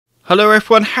Hello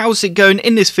everyone, how's it going?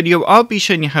 In this video I'll be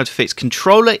showing you how to fix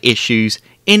controller issues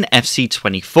in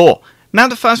FC24. Now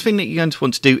the first thing that you're going to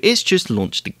want to do is just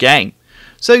launch the game.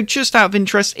 So just out of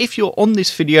interest, if you're on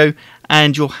this video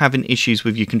and you're having issues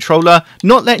with your controller,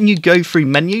 not letting you go through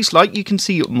menus like you can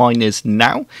see mine is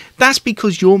now, that's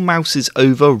because your mouse is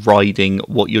overriding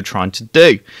what you're trying to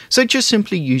do. So just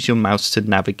simply use your mouse to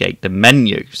navigate the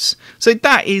menus. So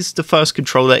that is the first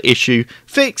controller issue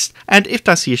fixed, and if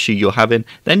that's the issue you're having,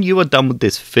 then you are done with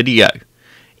this video.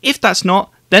 If that's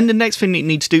not, then the next thing that you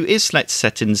need to do is select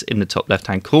settings in the top left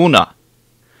hand corner.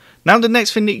 Now the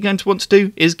next thing that you're going to want to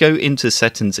do is go into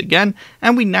settings again,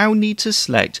 and we now need to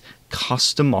select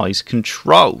customize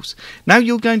controls. Now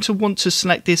you're going to want to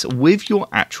select this with your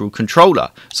actual controller.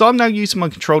 So I'm now using my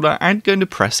controller and going to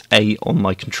press A on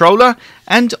my controller,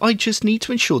 and I just need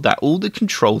to ensure that all the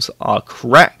controls are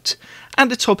correct. At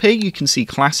the top here you can see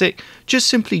classic. Just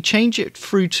simply change it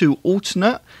through to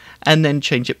alternate and then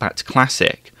change it back to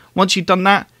classic. Once you've done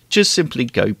that, just simply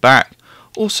go back.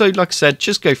 Also, like I said,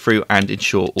 just go through and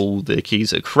ensure all the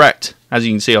keys are correct. As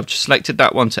you can see, I've just selected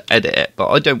that one to edit it, but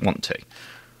I don't want to.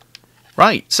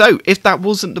 Right, so if that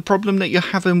wasn't the problem that you're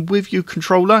having with your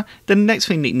controller, then the next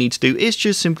thing that you need to do is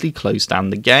just simply close down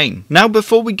the game. Now,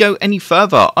 before we go any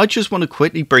further, I just want to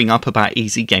quickly bring up about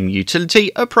Easy Game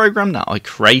Utility, a program that I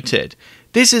created.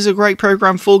 This is a great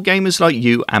program for gamers like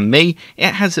you and me.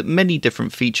 It has many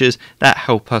different features that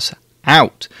help us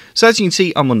out. So as you can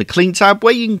see, I'm on the clean tab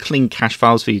where you can clean cache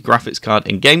files for your graphics card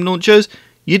and game launchers.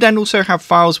 You then also have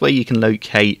files where you can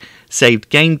locate saved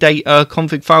game data,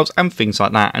 config files and things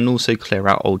like that, and also clear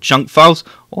out old junk files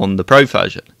on the pro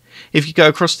version. If you go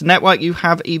across the network, you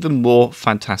have even more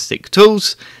fantastic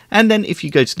tools, and then if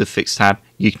you go to the fix tab,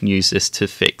 you can use this to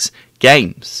fix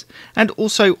games. And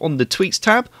also on the tweaks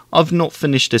tab, I've not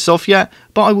finished this off yet,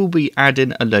 but I will be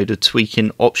adding a load of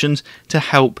tweaking options to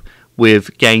help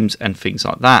with games and things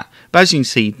like that. But as you can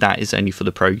see, that is only for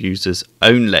the pro users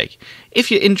only. If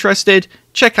you're interested,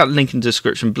 check out the link in the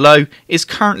description below. It's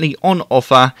currently on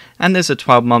offer and there's a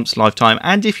 12 months lifetime,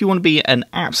 and if you want to be an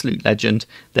absolute legend,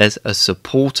 there's a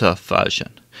supporter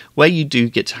version where you do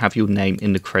get to have your name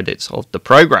in the credits of the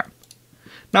program.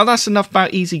 Now that's enough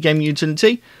about Easy Game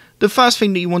Utility. The first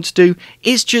thing that you want to do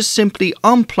is just simply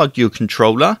unplug your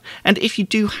controller, and if you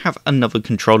do have another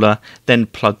controller, then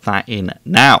plug that in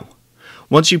now.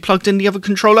 Once you've plugged in the other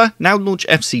controller, now launch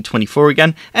FC24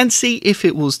 again and see if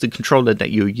it was the controller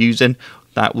that you're using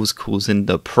that was causing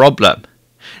the problem.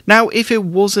 Now if it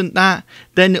wasn't that,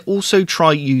 then also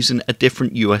try using a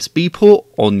different USB port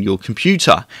on your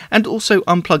computer, and also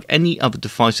unplug any other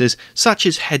devices such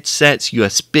as headsets,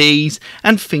 USBs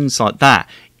and things like that.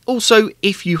 Also,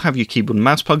 if you have your keyboard and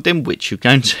mouse plugged in, which you're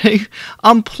going to,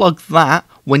 unplug that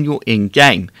when you're in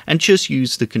game and just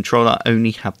use the controller,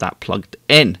 only have that plugged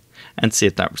in, and see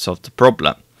if that resolves the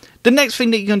problem. The next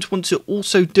thing that you're going to want to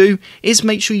also do is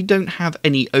make sure you don't have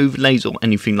any overlays or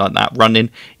anything like that running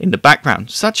in the background,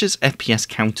 such as FPS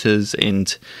counters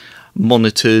and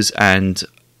monitors and,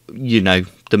 you know,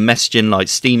 the messaging like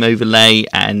Steam overlay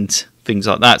and things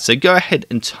like that. So go ahead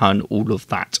and turn all of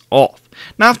that off.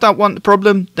 Now if that wasn't the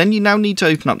problem, then you now need to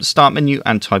open up the start menu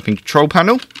and type in control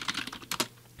panel.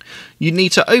 You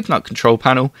need to open up control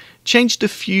panel, change the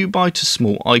view by to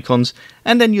small icons,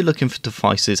 and then you're looking for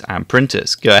devices and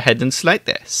printers. Go ahead and select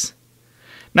this.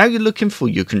 Now you're looking for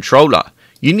your controller.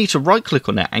 You need to right click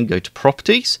on it and go to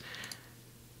properties.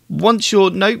 Once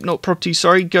you're, nope, not properties,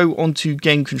 sorry, go on to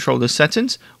game controller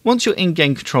settings. Once you're in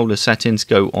game controller settings,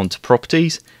 go on to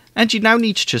properties. And you now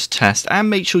need to just test and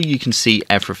make sure you can see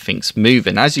everything's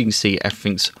moving. As you can see,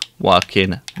 everything's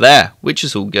working there, which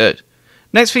is all good.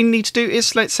 Next thing you need to do is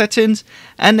select settings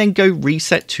and then go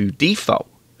reset to default.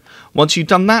 Once you've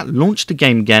done that, launch the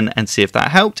game again and see if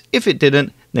that helped. If it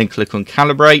didn't, then click on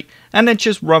calibrate and then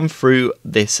just run through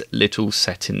this little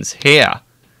settings here.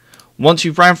 Once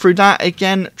you've ran through that,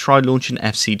 again, try launching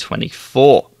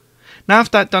FC24. Now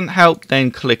if that doesn't help,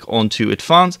 then click on to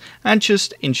advanced and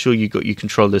just ensure you got your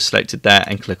controller selected there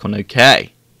and click on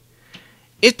OK.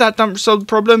 If that doesn't resolve the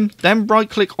problem, then right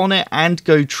click on it and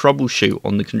go troubleshoot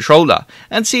on the controller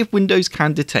and see if Windows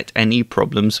can detect any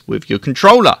problems with your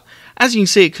controller. As you can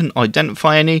see, it couldn't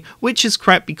identify any, which is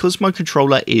correct because my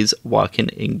controller is working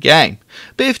in game.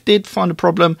 But if it did find a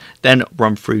problem, then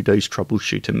run through those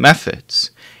troubleshooting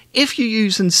methods. If you're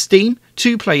using Steam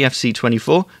to play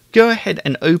FC24, go ahead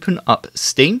and open up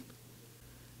Steam.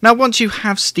 Now once you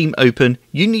have Steam open,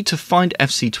 you need to find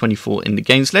FC24 in the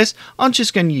games list. I'm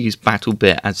just going to use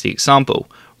BattleBit as the example.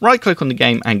 Right click on the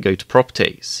game and go to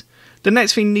properties. The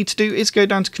next thing you need to do is go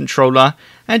down to controller,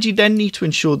 and you then need to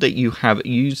ensure that you have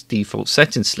use default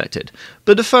settings selected.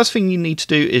 But the first thing you need to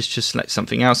do is just select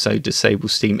something else, so disable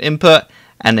Steam input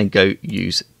and then go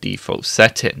use default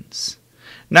settings.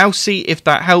 Now see if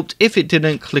that helped. If it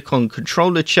didn't, click on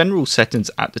controller general settings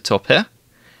at the top here,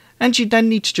 and you then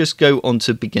need to just go on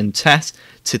to begin test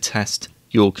to test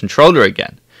your controller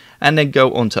again, and then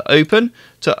go on to open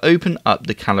up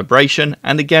the calibration,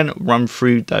 and again run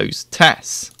through those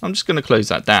tests. I'm just going to close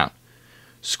that down.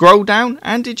 Scroll down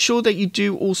and ensure that you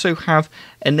do also have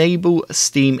enable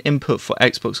Steam input for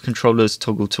Xbox controllers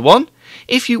toggle to on.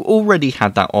 If you already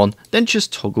had that on, then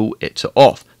just toggle it to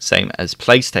off, same as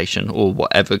PlayStation or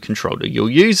whatever controller you're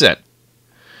using.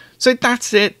 So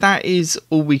that's it, that is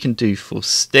all we can do for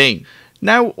Steam.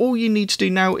 Now all you need to do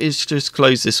now is just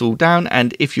close this all down,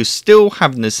 and if you're still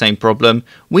having the same problem,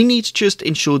 we need to just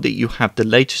ensure that you have the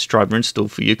latest driver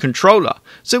installed for your controller.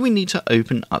 So we need to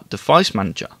open up Device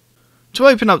Manager. To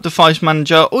open up Device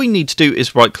Manager, all you need to do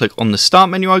is right click on the start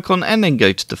menu icon and then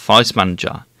go to Device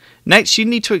Manager. Next you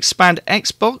need to expand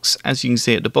Xbox, as you can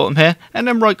see at the bottom here, and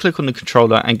then right click on the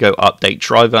controller and go update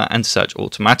driver and search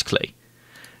automatically.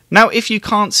 Now if you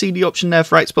can't see the option there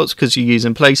for Xbox because you're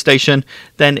using PlayStation,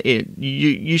 then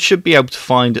you should be able to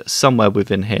find somewhere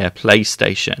within here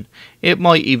PlayStation. It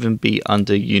might even be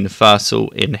under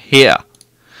Universal in here.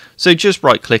 So just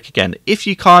right click again. If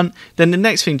you can't, then the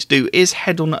next thing to do is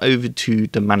head on over to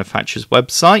the manufacturer's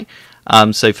website.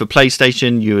 So for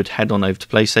PlayStation, you would head on over to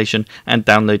PlayStation and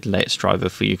download the latest driver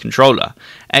for your controller.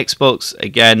 Xbox,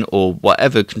 again, or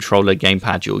whatever controller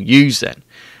gamepad you're using.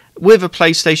 With a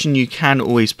PlayStation, you can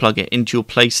always plug it into your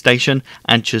PlayStation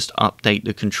and just update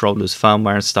the controller's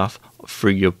firmware and stuff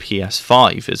through your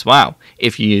PS5 as well,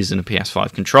 if you're using a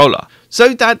PS5 controller.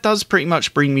 So that does pretty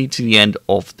much bring me to the end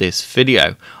of this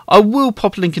video. I will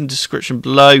pop a link in the description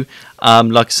below,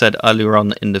 like I said earlier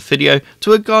on in the video,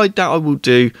 to a guide that I will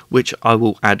do, which I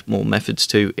will add more methods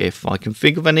to if I can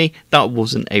think of any that I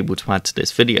wasn't able to add to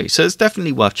this video. So it's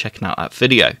definitely worth checking out that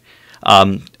video.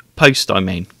 Post, I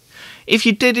mean. If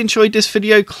you did enjoy this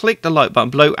video, click the like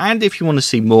button below, and if you want to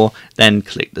see more, then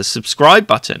click the subscribe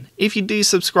button. If you do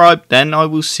subscribe, then I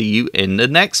will see you in the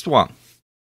next one.